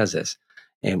 17:17 says this,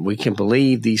 and we can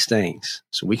believe these things.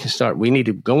 So we need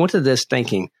to go into this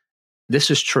thinking,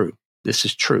 this is true. This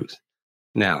is truth.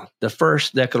 Now, the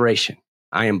first declaration,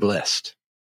 I am blessed.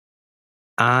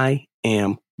 I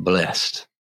am blessed.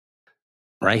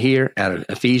 Right here out of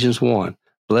Ephesians 1,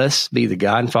 blessed be the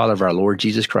God and Father of our Lord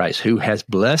Jesus Christ, who has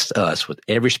blessed us with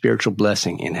every spiritual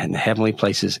blessing in the heavenly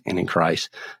places and in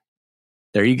Christ.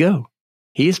 There you go.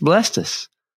 He has blessed us.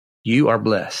 You are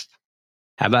blessed.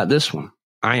 How about this one?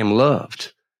 I am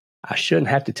loved. I shouldn't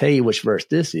have to tell you which verse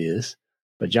this is,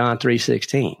 but John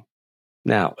 3:16.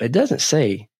 Now, it doesn't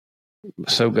say,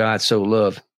 so God so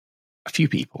loved a few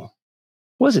people.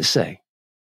 What does it say?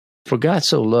 For God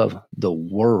so loved the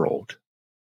world.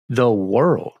 The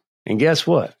world. And guess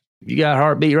what? If you got a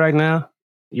heartbeat right now,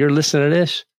 you're listening to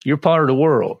this, you're part of the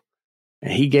world.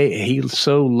 And he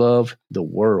so loved the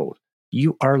world.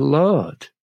 You are loved.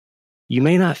 You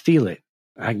may not feel it.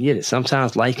 I get it.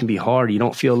 Sometimes life can be hard. You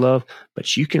don't feel love,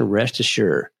 but you can rest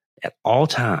assured at all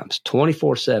times,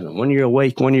 24/7, when you're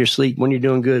awake, when you're asleep, when you're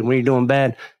doing good, when you're doing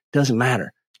bad, doesn't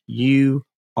matter. You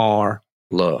are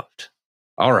loved.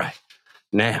 All right.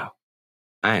 Now,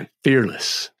 I am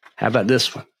fearless. How about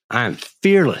this one? I am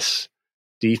fearless.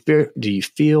 Do you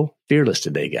feel fearless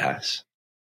today, guys?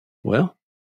 Well,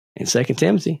 in 2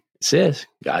 Timothy, it says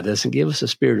God doesn't give us a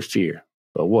spirit of fear,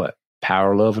 but what?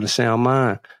 Power, love, and a sound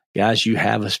mind. Guys, you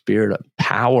have a spirit of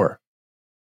power,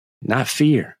 not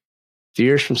fear.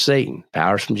 Fear is from Satan.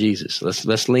 Power is from Jesus.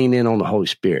 Let's lean in on the Holy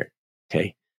Spirit.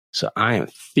 Okay. So I am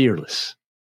fearless.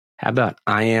 How about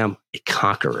I am a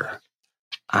conqueror?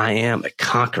 I am a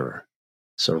conqueror.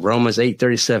 So Romans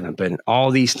 8:37, but in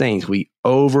all these things we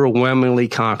overwhelmingly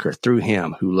conquer through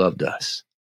him who loved us.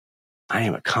 I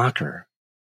am a conqueror.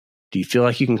 Do you feel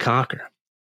like you can conquer?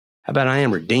 How about I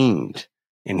am redeemed?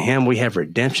 In him we have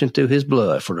redemption through his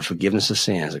blood for the forgiveness of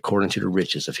sins according to the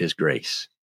riches of his grace.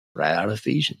 Right out of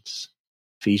Ephesians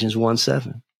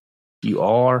 1:7. You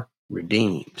are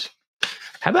redeemed.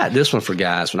 How about this one for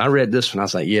guys? When I read this one, I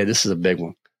was like, yeah, this is a big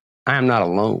one. I am not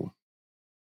alone.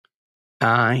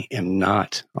 I am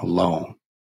not alone.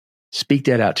 Speak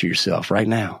that out to yourself right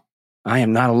now. I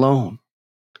am not alone.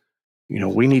 You know,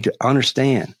 we need to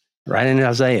understand right in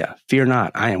Isaiah, fear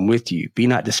not, I am with you. Be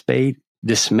not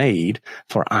dismayed,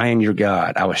 for I am your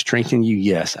God. I will strengthen you.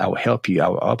 Yes, I will help you. I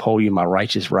will uphold you in my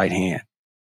righteous right hand.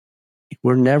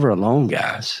 We're never alone,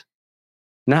 guys.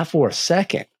 Not for a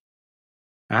second.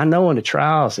 I know in the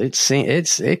trials, it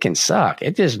can suck.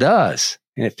 It just does.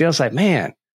 And it feels like,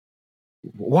 man,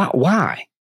 why?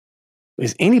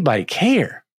 Does anybody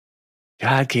care?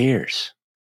 God cares.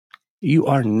 You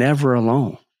are never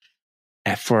alone.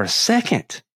 And for a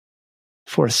second,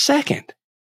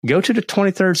 go to the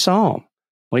 23rd Psalm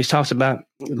when he talks about,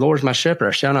 the Lord is my shepherd,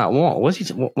 I shall not want.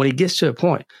 When he gets to a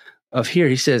point of here,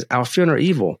 he says, I'll fear no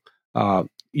evil.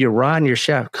 Your rod and your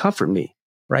staff comfort me,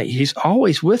 right? He's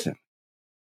always with him.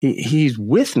 He's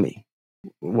with me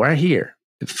right here.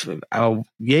 I'll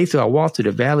walk through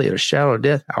the valley of the shadow of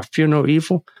death. I'll fear no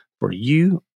evil, for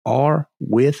you are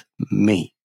with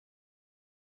me.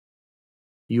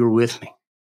 You are with me.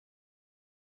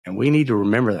 And we need to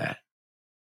remember that.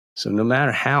 So no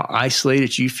matter how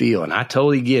isolated you feel, and I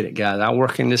totally get it, guys. I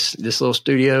work in this little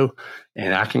studio,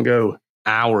 and I can go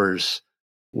hours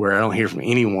where I don't hear from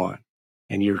anyone,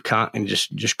 and you're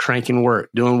just cranking work,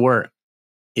 doing work.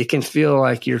 It can feel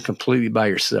like you're completely by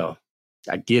yourself.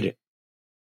 I get it.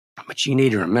 But you need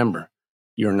to remember,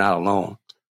 you're not alone.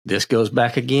 This goes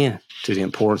back again to the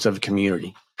importance of a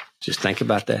community. Just think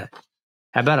about that.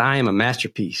 How about I am a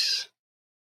masterpiece?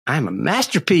 I am a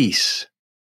masterpiece.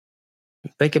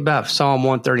 Think about Psalm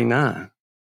 139.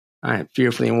 I am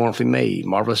fearfully and wonderfully made.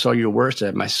 Marvelous are your works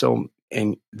that my soul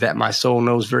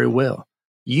knows very well.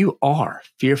 You are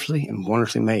fearfully and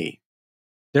wonderfully made.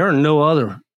 There are no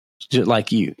other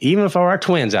like you. Even if our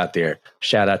twins out there,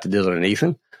 shout out to Dylan and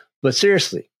Ethan. But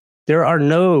seriously, there are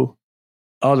no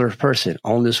other person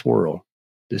on this world,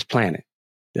 this planet,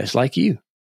 that's like you.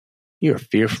 You are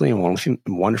fearfully and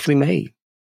wonderfully made.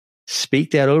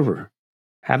 Speak that over.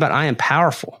 How about I am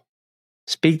powerful?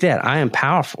 Speak that. I am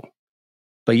powerful.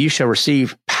 But you shall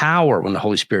receive power when the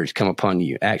Holy Spirit has come upon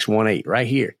you. Acts 1:8, right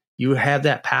here. You have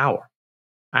that power.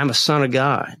 I'm a son of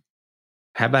God.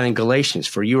 How about in Galatians?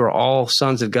 For you are all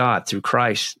sons of God through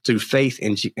Christ, through faith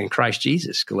in Christ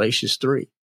Jesus. Galatians 3.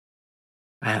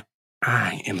 I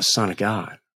am a son of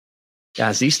God.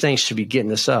 Guys, these things should be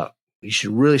getting us up. You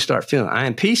should really start feeling, I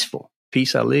am peaceful.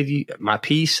 Peace I leave you. My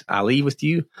peace I leave with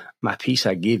you. My peace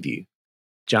I give you.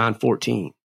 John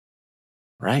 14.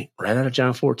 Right out of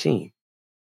John 14.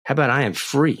 How about I am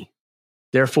free?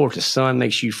 Therefore, if the Son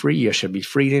makes you free, you shall be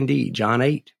freed indeed. John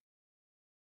 8.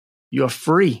 You are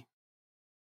free.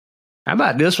 How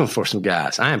about this one for some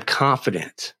guys? I am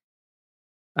confident.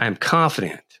 I am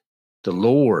confident the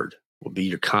Lord will be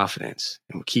your confidence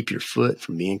and will keep your foot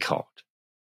from being caught.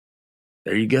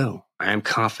 There you go. I am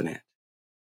confident.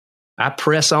 I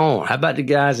press on. How about the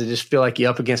guys that just feel like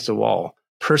you're up against the wall?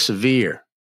 Persevere.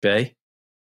 Okay?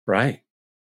 Right?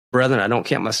 Brethren, I don't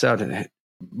count myself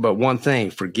but one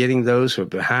thing, forgetting those who are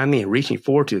behind me and reaching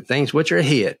forward to the things which are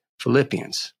ahead.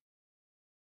 Philippians.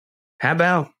 How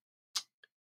about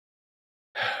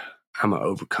I'm an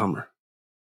overcomer?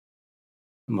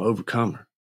 I'm an overcomer.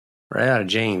 Right out of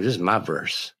James, this is my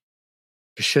verse.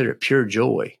 Consider it pure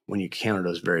joy when you encounter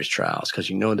those various trials, because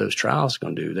you know what those trials are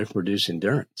going to do. They're produce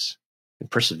endurance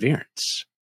and perseverance.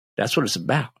 That's what it's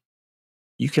about.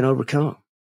 You can overcome.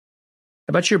 How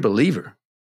about your believer?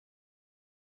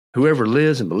 Whoever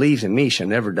lives and believes in me shall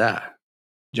never die.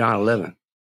 John 11,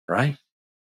 right?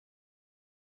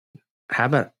 How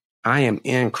about I am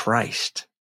in Christ?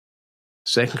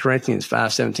 2 Corinthians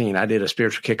 5:17. I did a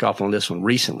spiritual kickoff on this one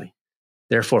recently.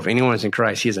 Therefore, if anyone is in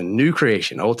Christ, he is a new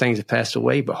creation. Old things have passed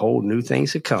away. Behold, new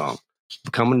things have come.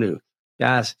 Become anew.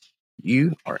 Guys,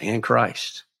 you are in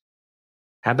Christ.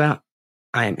 How about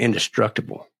I am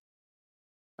indestructible?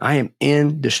 I am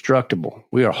indestructible.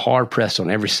 We are hard pressed on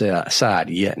every side,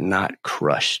 yet not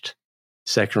crushed.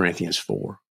 2 Corinthians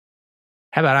 4.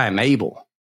 How about I am able?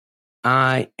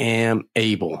 I am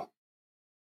able.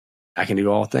 I can do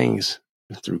all things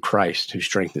through Christ who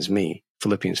strengthens me.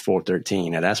 Philippians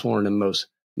 4:13. Now that's one of the most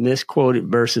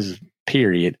misquoted verses,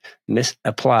 period,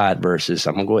 misapplied verses.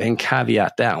 I'm going to go ahead and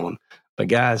caveat that one. But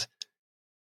guys,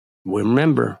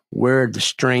 remember where the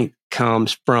strength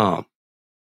comes from.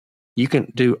 You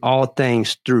can do all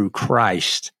things through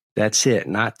Christ. That's it.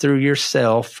 Not through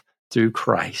yourself, through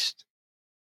Christ.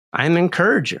 I'm an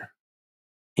encourager.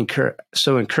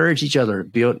 So encourage each other,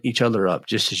 build each other up,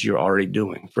 just as you're already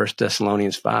doing. 1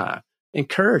 Thessalonians 5.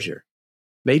 Encourager.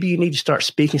 Maybe you need to start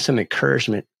speaking some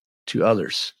encouragement to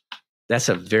others. That's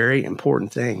a very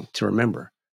important thing to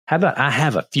remember. How about I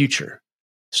have a future?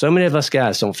 So many of us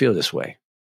guys don't feel this way.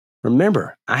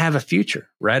 Remember, I have a future.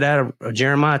 Right out of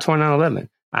Jeremiah 29:11.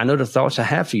 I know the thoughts I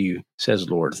have for you, says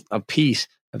the Lord, of peace,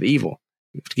 of evil,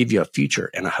 to give you a future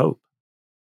and a hope.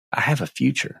 I have a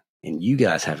future, and you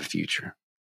guys have a future.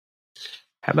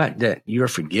 How about that? You are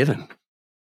forgiven.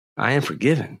 I am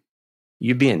forgiven.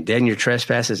 You being dead in your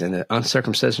trespasses and the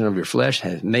uncircumcision of your flesh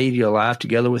has made you alive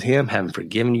together with him, having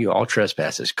forgiven you all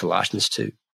trespasses. Colossians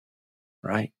 2.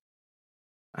 Right?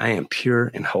 I am pure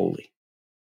and holy.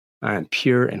 I am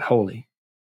pure and holy.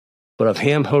 But of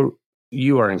him who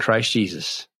you are in Christ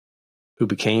Jesus, who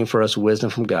became for us wisdom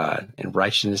from God and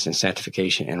righteousness and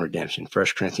sanctification and redemption. 1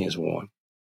 Corinthians 1.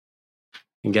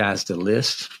 And guys, the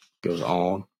list goes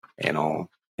on and on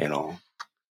and on.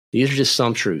 These are just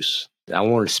some truths that I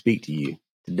wanted to speak to you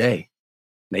today.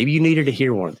 Maybe you needed to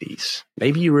hear one of these.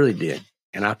 Maybe you really did.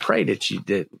 And I pray that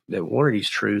that one of these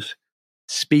truths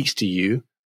speaks to you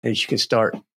and that you can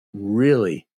start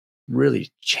really,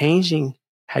 really changing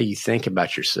how you think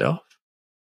about yourself,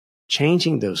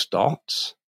 changing those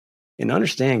thoughts. And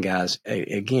understand, guys,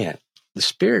 again, the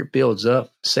Spirit builds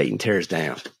up, Satan tears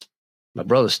down. My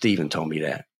brother Stephen told me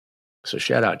that. So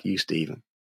shout out to you, Stephen.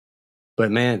 But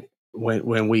man,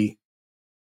 when we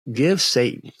give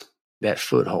Satan that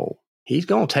foothold, he's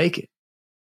going to take it.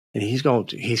 And he's going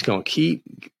to keep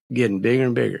getting bigger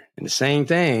and bigger. And the same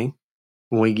thing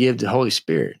when we give the Holy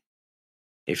Spirit.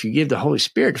 If you give the Holy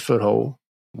Spirit the foothold,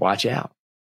 watch out.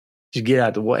 Just get out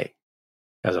of the way.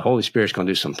 Because the Holy Spirit's going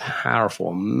to do some powerful,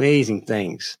 amazing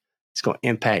things. It's going to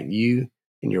impact you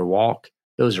in your walk,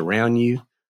 those around you.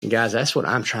 And guys, that's what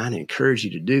I'm trying to encourage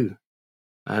you to do.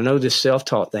 I know this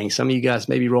self-taught thing, some of you guys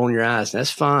may be rolling your eyes. That's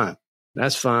fine.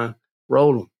 That's fine.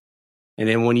 Roll them. And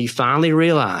then when you finally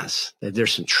realize that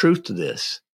there's some truth to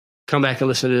this, come back and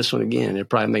listen to this one again. It'll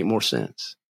probably make more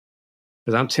sense.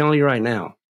 Because I'm telling you right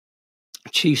now,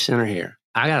 Chief Center here,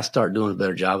 I got to start doing a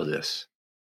better job of this.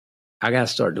 I got to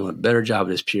start doing a better job of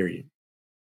this, period.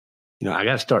 You know, I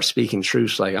got to start speaking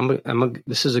truths like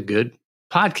this is a good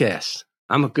podcast.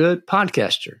 I'm a good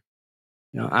podcaster.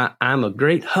 You know, I'm a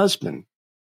great husband.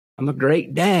 I'm a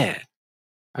great dad.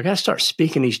 I got to start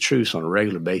speaking these truths on a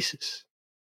regular basis.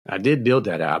 I did build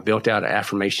that out. I built out an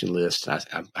affirmation list. I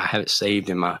have it saved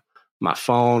in my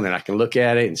phone, and I can look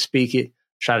at it and speak it.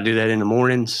 Try to do that in the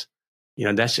mornings. You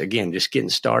know, that's, again, just getting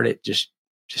started. Just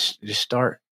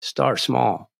start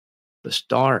small, but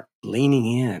start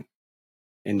leaning in.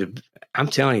 And I'm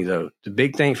telling you, though, the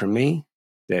big thing for me,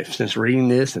 that since reading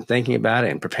this and thinking about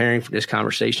it and preparing for this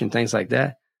conversation, things like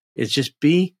that, is just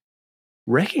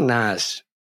recognize,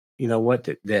 you know what,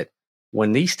 that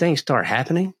when these things start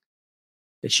happening,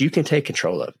 that you can take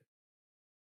control of it.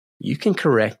 You can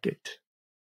correct it,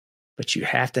 but you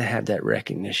have to have that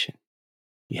recognition.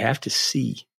 You have to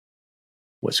see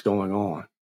what's going on.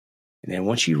 And then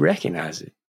once you recognize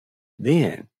it,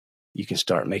 then you can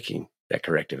start making that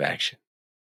corrective action.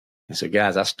 And so,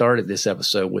 guys, I started this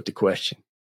episode with the question,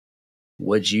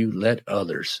 would you let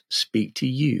others speak to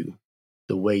you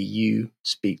the way you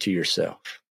speak to yourself.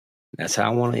 That's how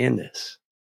I want to end this.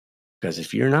 Because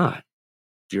if you're not,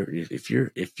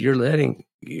 if you're letting,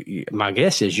 my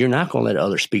guess is you're not going to let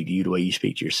others speak to you the way you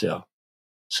speak to yourself.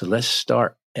 So let's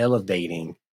start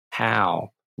elevating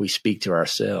how we speak to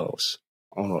ourselves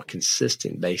on a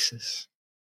consistent basis.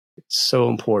 It's so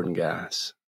important,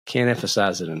 guys. Can't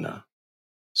emphasize it enough.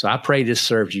 So I pray this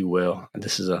served you well.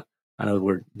 I know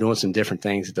we're doing some different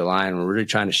things at the Lion. We're really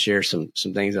trying to share some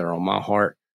things that are on my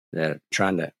heart that are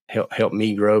trying to help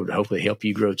me grow, but hopefully help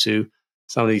you grow too.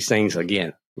 Some of these things,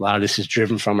 again, a lot of this is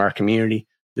driven from our community.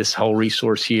 This whole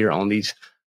resource here on these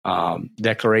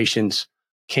declarations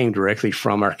came directly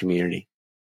from our community.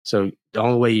 So the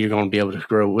only way you're going to be able to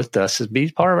grow with us is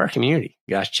be part of our community.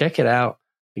 Guys, check it out.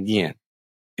 Again,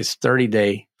 it's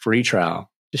 30-day free trial.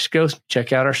 Just go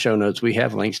check out our show notes. We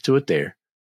have links to it there.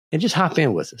 And just hop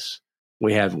in with us.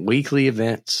 We have weekly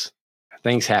events.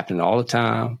 Things happen all the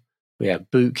time. We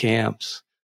have boot camps.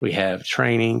 We have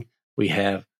training. We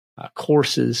have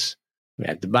courses. We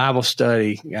have the Bible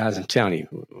study. Guys, I'm telling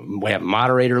you, we have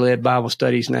moderator-led Bible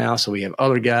studies now. So we have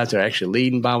other guys that are actually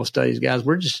leading Bible studies. Guys,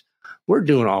 we're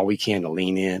doing all we can to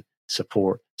lean in,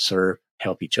 support, serve,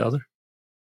 help each other.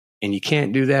 And you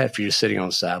can't do that if you're just sitting on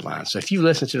the sidelines. So if you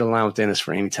listen to The Lion Within Us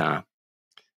for any time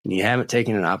and you haven't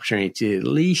taken an opportunity to at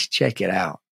least check it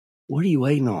out, what are you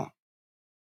waiting on?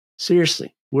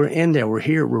 Seriously, we're in there. We're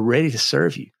here. We're ready to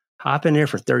serve you. Hop in there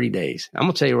for 30 days. I'm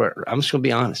going to tell you what, I'm just going to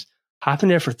be honest. Hop in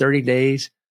there for 30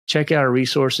 days. Check out our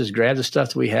resources. Grab the stuff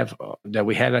that we have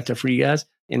out there for you guys.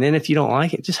 And then if you don't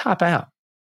like it, just hop out.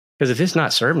 Because if it's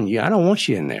not serving you, I don't want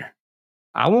you in there.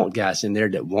 I want guys in there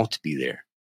that want to be there.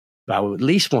 But I would at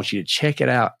least want you to check it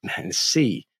out and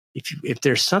see if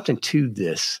there's something to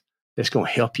this that's going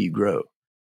to help you grow.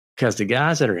 Because the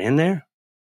guys that are in there,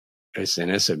 it's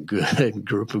a good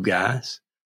group of guys.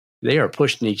 They are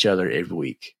pushing each other every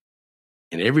week.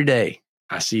 And every day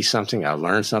I see something, I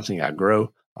learn something, I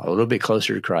grow a little bit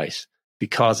closer to Christ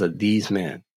because of these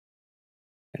men.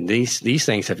 And these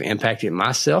things have impacted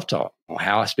my self-talk on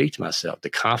how I speak to myself, the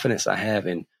confidence I have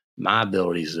in my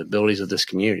abilities, the abilities of this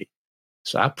community.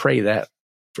 So I pray that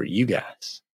for you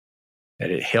guys,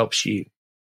 that it helps you.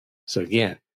 So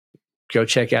again, go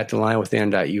check out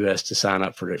thelionwithin.us to sign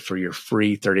up for your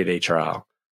free 30-day trial.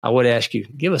 I would ask you,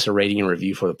 give us a rating and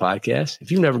review for the podcast.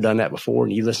 If you've never done that before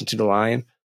and you listen to The Lion,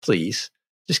 please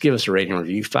just give us a rating and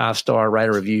review, 5-star, write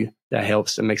a review. That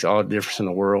helps. It makes all the difference in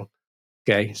the world.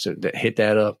 Okay, so hit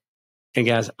that up. And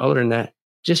guys, other than that,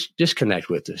 just connect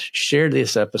with us. Share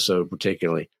this episode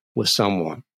particularly with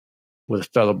someone, with a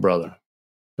fellow brother.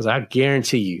 Because I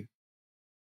guarantee you,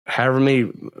 however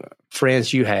many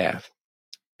friends you have,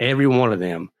 every one of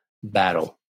them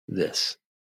battle this.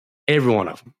 Every one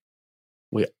of them.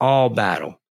 We all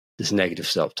battle this negative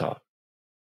self-talk.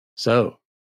 So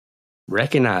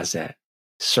recognize that.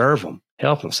 Serve them.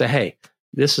 Help them. Say, hey,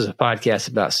 this is a podcast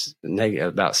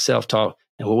about self-talk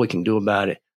and what we can do about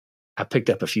it. I picked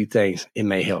up a few things. It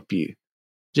may help you.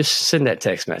 Just send that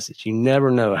text message. You never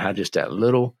know how just that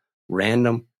little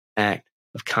random act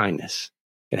of kindness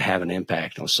can have an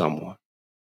impact on someone.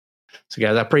 So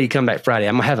guys, I pray you come back Friday.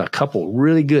 I'm going to have a couple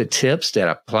really good tips that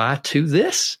apply to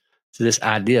this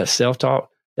idea of self-talk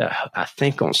that I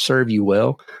think going to serve you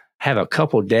well. I have a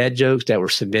couple dad jokes that were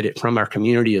submitted from our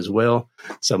community as well.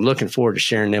 So I'm looking forward to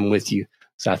sharing them with you.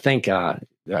 So I think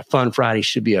Fun Friday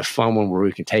should be a fun one where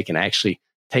we can actually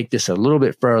take this a little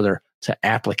bit further to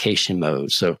application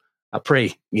mode. So I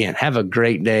pray, again, have a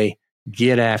great day.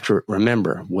 Get after it.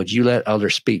 Remember, would you let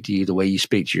others speak to you the way you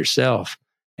speak to yourself?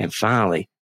 And finally,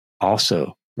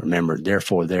 also remember,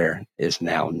 therefore, there is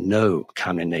now no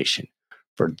condemnation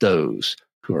for those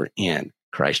who are in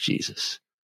Christ Jesus.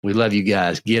 We love you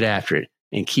guys. Get after it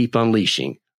and keep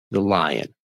unleashing the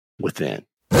lion within.